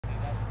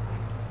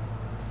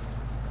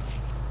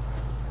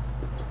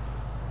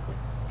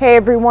Hey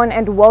everyone,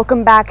 and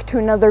welcome back to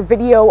another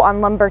video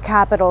on Lumber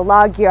Capital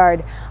Log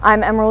Yard.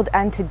 I'm Emerald,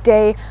 and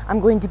today I'm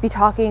going to be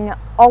talking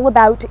all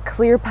about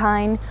clear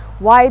pine,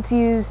 why it's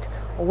used,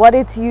 what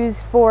it's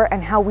used for,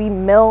 and how we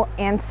mill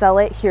and sell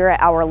it here at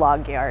our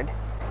log yard.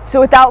 So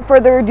without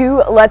further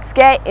ado, let's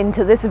get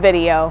into this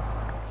video.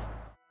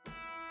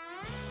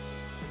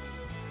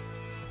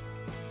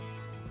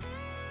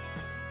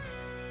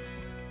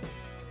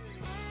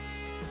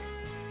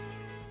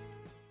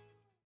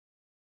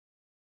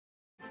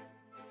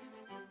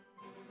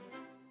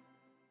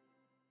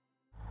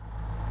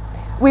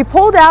 We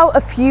pulled out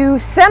a few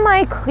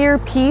semi-clear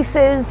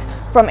pieces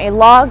from a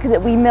log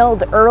that we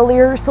milled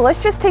earlier, so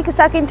let's just take a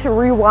second to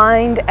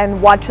rewind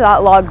and watch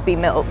that log be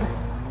milled.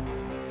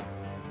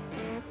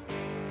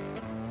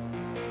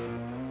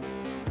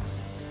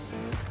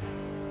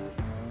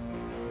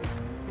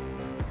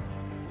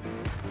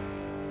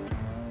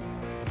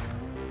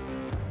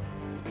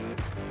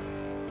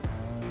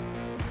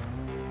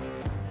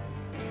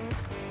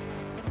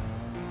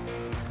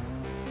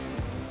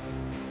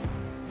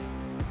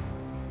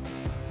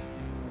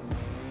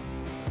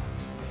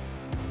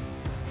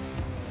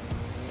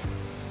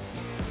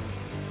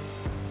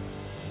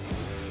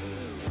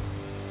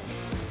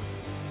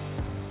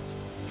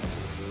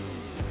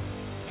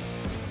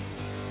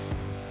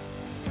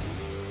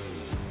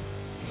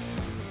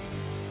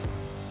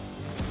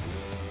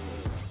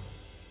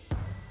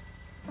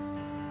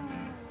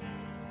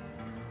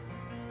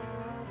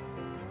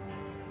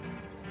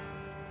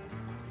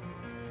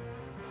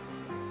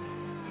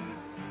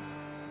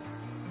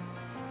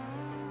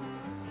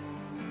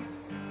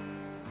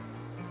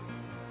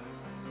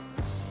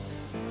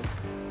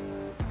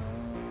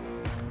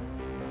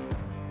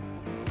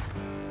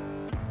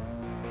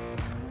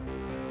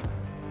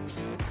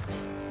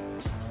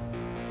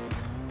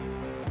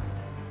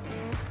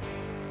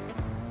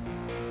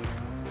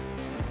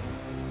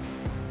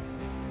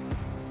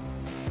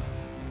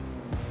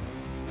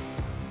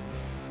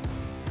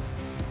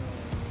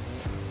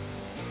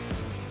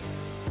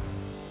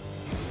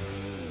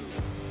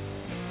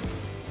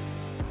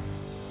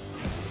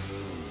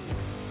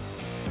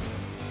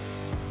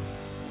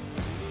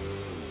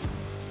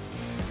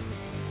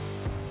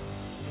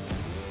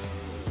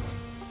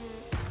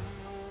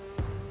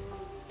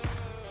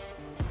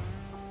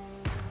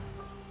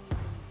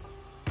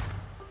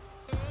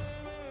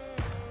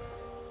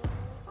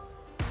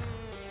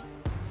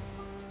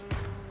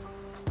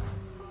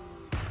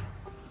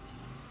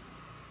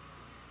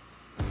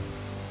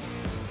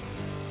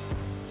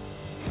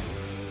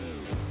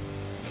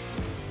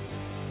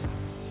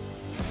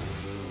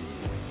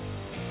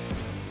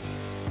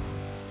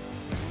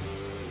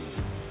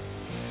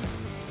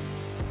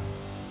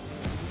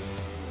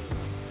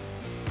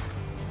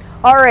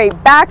 All right,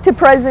 back to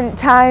present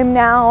time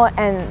now,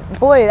 and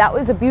boy, that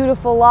was a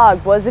beautiful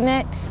log, wasn't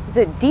it? It's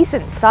a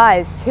decent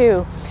size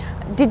too.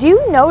 Did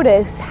you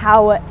notice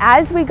how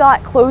as we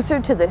got closer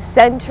to the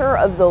center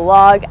of the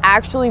log,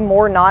 actually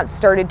more knots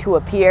started to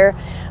appear?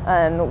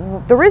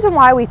 The reason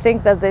why we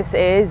think that this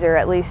is, or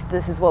at least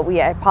this is what we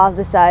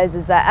hypothesize,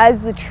 is that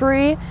as the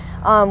tree,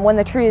 when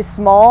the tree is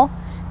small,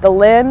 the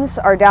limbs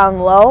are down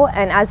low,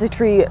 and as the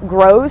tree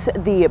grows,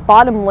 the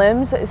bottom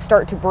limbs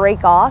start to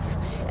break off,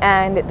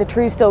 and the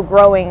tree is still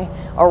growing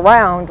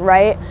around,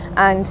 right?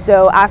 And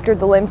so after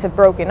the limbs have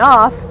broken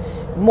off,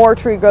 more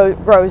tree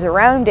grows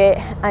around it,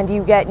 and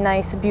you get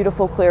nice,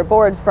 beautiful, clear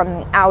boards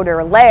from the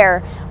outer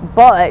layer.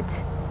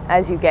 But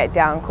as you get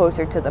down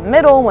closer to the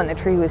middle, when the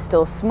tree was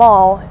still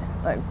small,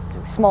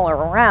 smaller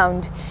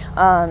around,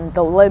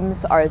 the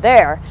limbs are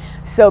there.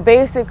 So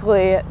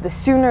basically, the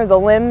sooner the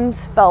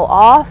limbs fell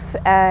off,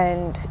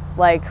 and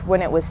like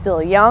when it was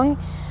still young,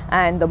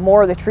 and the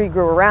more the tree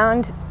grew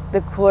around,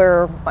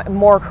 the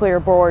more clear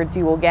boards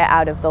you will get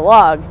out of the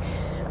log.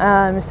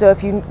 So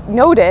if you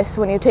notice,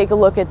 when you take a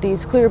look at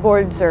these clear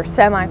boards or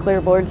semi-clear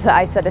boards that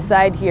I set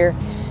aside here,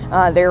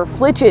 they're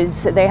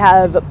flitches. They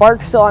have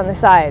bark still on the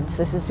sides.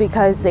 This is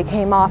because they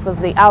came off of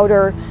the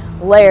outer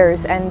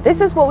layers, and this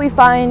is what we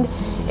find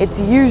it's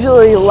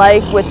usually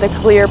like with the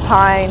clear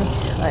pine.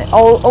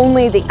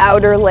 Only the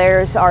outer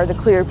layers are the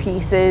clear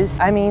pieces.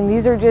 I mean,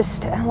 these are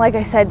just, like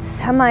I said,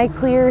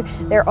 semi-clear.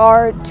 There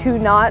are 2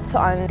 knots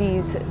on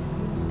these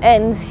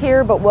ends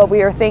here, but what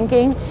we are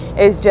thinking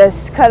is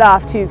just cut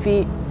off 2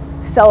 feet,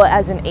 sell it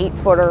as an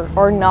 8-footer,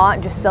 or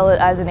not, just sell it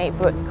as an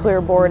 8-foot clear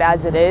board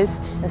as it is,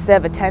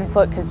 instead of a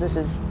 10-foot, because this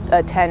is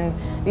a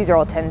 10, these are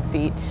all 10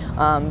 feet,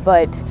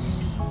 but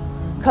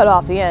cut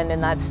off the end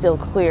and that's still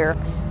clear.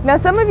 Now,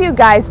 some of you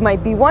guys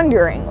might be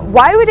wondering,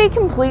 why would a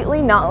completely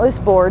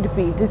knotless board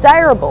be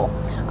desirable?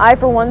 I,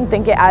 for one,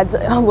 think it adds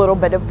a little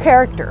bit of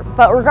character,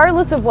 but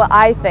regardless of what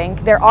I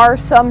think, there are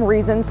some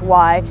reasons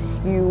why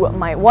you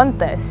might want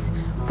this.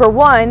 For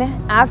one,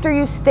 after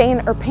you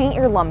stain or paint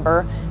your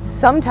lumber,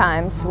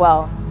 sometimes,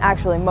 well,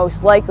 actually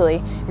most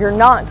likely, your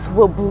knots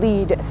will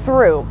bleed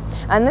through.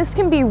 And this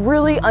can be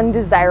really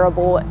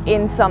undesirable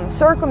in some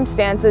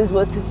circumstances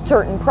with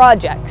certain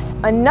projects.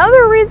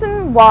 Another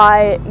reason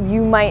why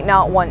you might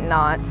not want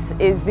knots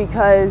is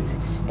because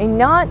a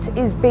knot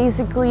is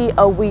basically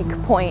a weak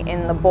point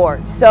in the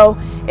board. So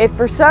if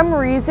for some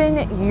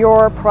reason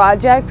your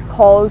project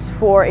calls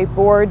for a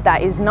board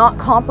that is not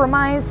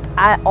compromised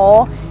at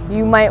all,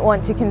 you might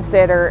want to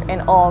consider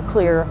an all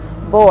clear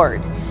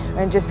board,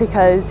 and just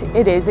because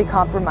it is a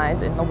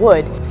compromise in the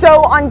wood.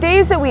 So on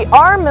days that we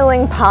are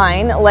milling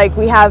pine, like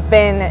we have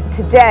been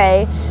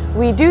today,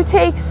 we do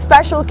take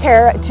special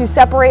care to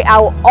separate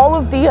out all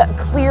of the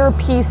clear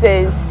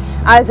pieces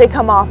as they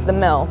come off the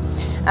mill.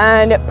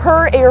 And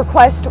per a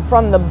request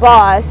from the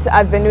boss,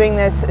 I've been doing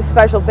this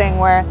special thing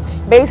where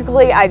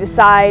basically I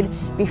decide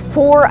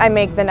before I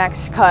make the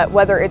next cut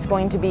whether it's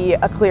going to be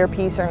a clear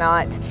piece or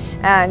not,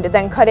 and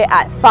then cut it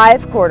at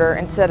 5/4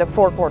 instead of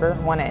 4/4,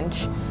 1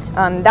 inch.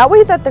 That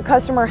way that the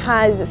customer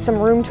has some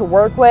room to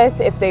work with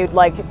if they'd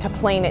like to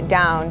plane it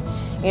down,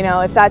 you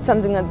know, if that's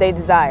something that they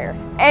desire.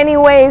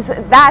 Anyways,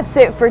 that's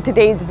it for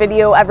today's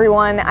video,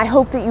 everyone. I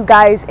hope that you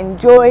guys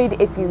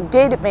enjoyed. If you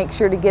did, make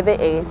sure to give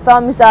it a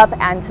thumbs up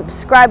and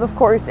subscribe, of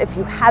course, if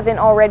you haven't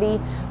already.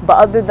 But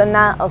other than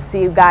that, I'll see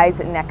you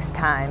guys next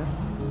time.